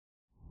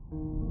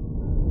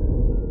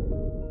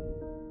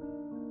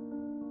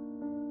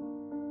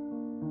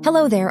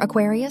Hello there,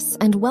 Aquarius,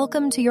 and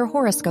welcome to your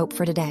horoscope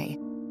for today,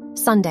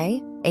 Sunday,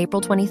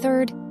 April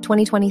 23rd,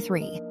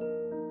 2023.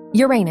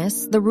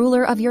 Uranus, the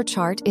ruler of your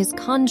chart, is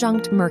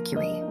conjunct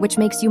Mercury, which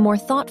makes you more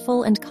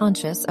thoughtful and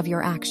conscious of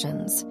your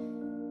actions.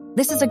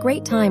 This is a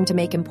great time to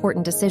make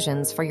important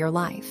decisions for your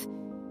life.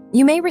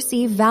 You may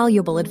receive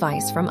valuable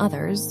advice from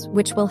others,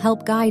 which will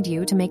help guide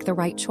you to make the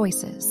right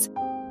choices.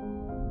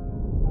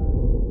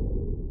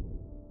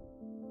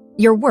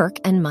 Your work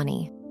and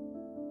money.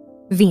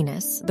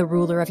 Venus, the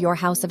ruler of your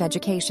house of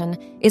education,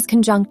 is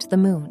conjunct the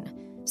moon,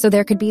 so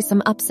there could be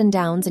some ups and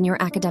downs in your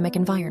academic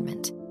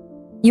environment.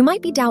 You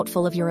might be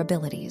doubtful of your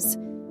abilities.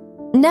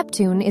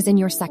 Neptune is in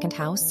your second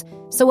house,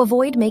 so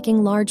avoid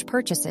making large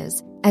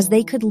purchases, as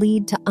they could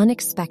lead to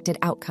unexpected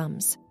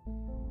outcomes.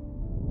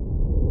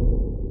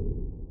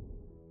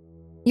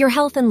 Your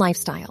health and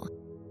lifestyle.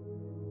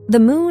 The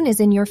moon is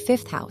in your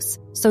fifth house,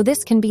 so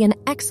this can be an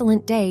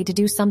excellent day to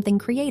do something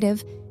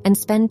creative and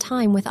spend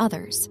time with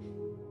others.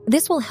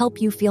 This will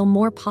help you feel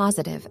more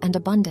positive and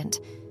abundant.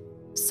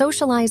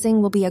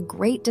 Socializing will be a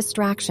great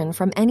distraction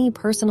from any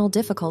personal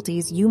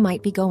difficulties you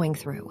might be going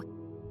through.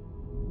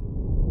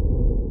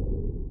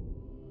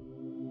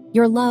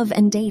 Your love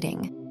and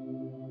dating.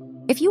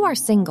 If you are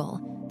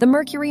single, the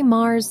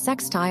Mercury-Mars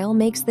sextile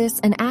makes this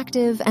an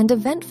active and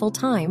eventful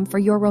time for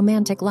your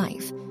romantic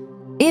life.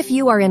 If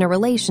you are in a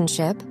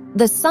relationship,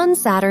 the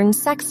Sun-Saturn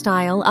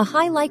sextile a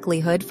high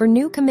likelihood for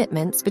new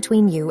commitments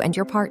between you and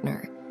your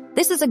partner.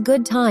 This is a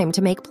good time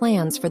to make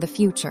plans for the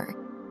future.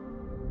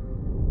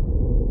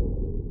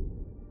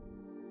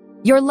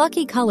 Your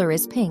lucky color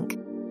is pink.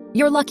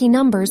 Your lucky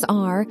numbers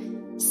are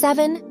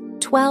 7,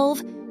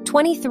 12,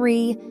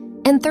 23,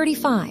 and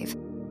 35.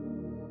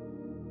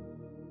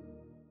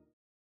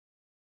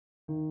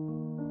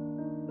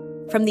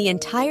 From the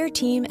entire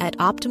team at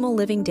Optimal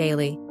Living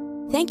Daily,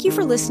 thank you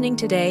for listening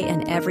today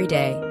and every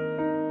day.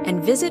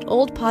 And visit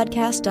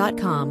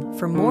oldpodcast.com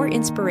for more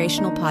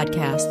inspirational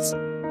podcasts.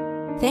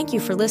 Thank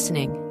you for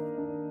listening.